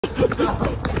Wait,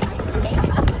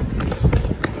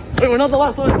 we're not the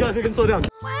last ones, guys. We can slow down.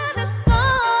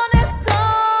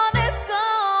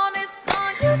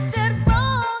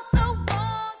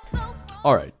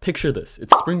 Alright, picture this.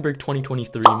 It's spring break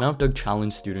 2023. Mount Doug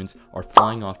Challenge students are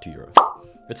flying off to Europe.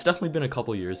 It's definitely been a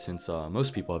couple years since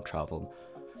most people have traveled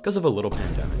because of a little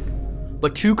pandemic.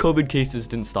 But 2 COVID cases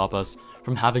didn't stop us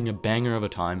from having a banger of a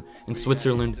time in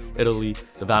Switzerland, Italy,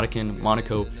 the Vatican,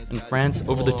 Monaco, and France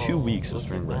over the 2 weeks of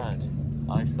spring break.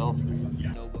 I fell for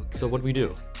you. So what'd we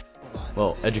do?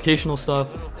 Well, educational stuff.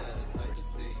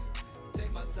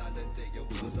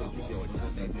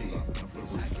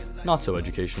 Not so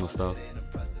educational stuff.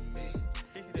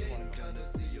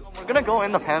 We're gonna go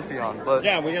in the Pantheon, but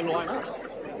yeah, we're gonna line up.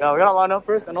 Yeah, we're gonna line up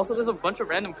first, and also there's a bunch of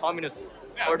random communist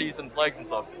parties and flags and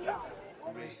stuff.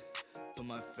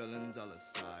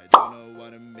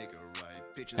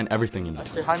 And everything in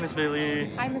between. Say hi, Miss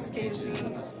Bailey. Hi, Miss Bailey.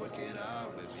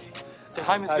 Say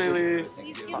hi, Miss Bailey.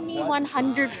 Please give me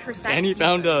 100%. Danny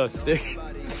found a stick.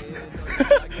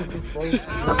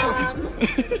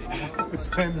 This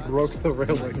pen broke the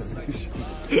railway station.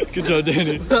 Good job,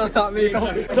 Danny. Not me. One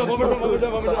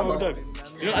more time.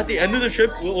 You know, at the end of the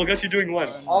trip, we'll get you doing one.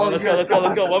 Let's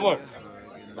go. One more.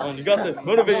 You got this.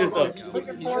 Motivate yourself.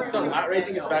 He should start lat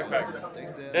raising his backpack.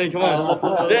 Danny, come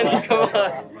on. Danny, come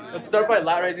on. Let's start by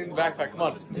lat raising the backpack. Come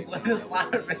on. What is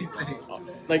lat racing?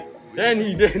 Like,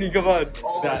 Danny, come on.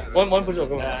 That. One push up,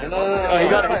 come on. No. He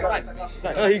got it.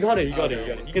 Oh, he got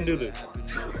it. He can do this.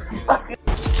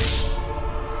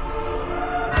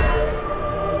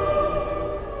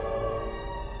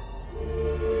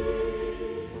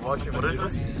 Watching, what is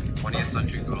this? 20th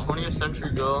Century Girl. 20th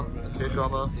Century Girl,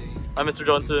 K-drama. Hi, Mr.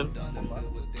 Johnson.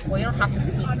 Well, you don't have to.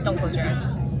 Please don't close your eyes.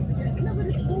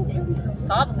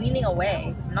 Stop leaning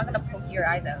away. I'm not gonna poke your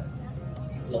eyes out.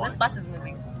 Well, this bus is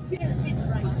moving. Do you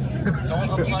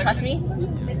trust me?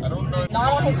 I don't know.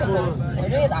 Not on his phone. We're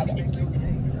doing his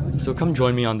eyes. So come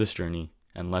join me on this journey,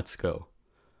 and let's go.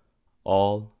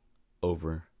 All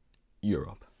over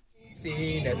Europe.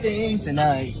 Seen a thing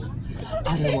tonight.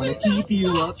 I don't wanna keep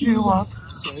you up, so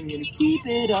I'm gonna keep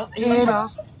it up. I'm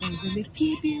gonna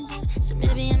keep you up. So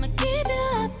maybe I'ma keep you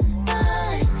up.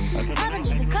 I've been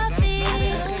drinking coffee,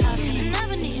 and I've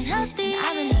been eating healthy.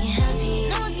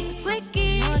 No one keeps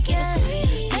squeaky,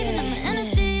 saving up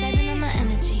my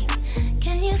energy.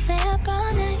 Can you stay up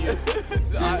all night?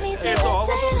 Let me take the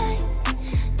daylight.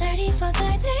 30 for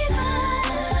 35.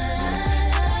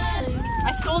 I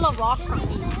stole a rock from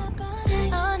you.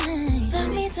 Let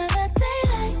me to the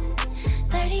daylight.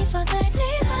 30 for 35.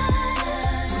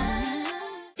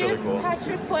 Really cool.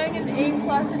 Patrick playing an A+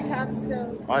 in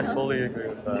capstone. I fully agree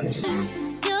with that.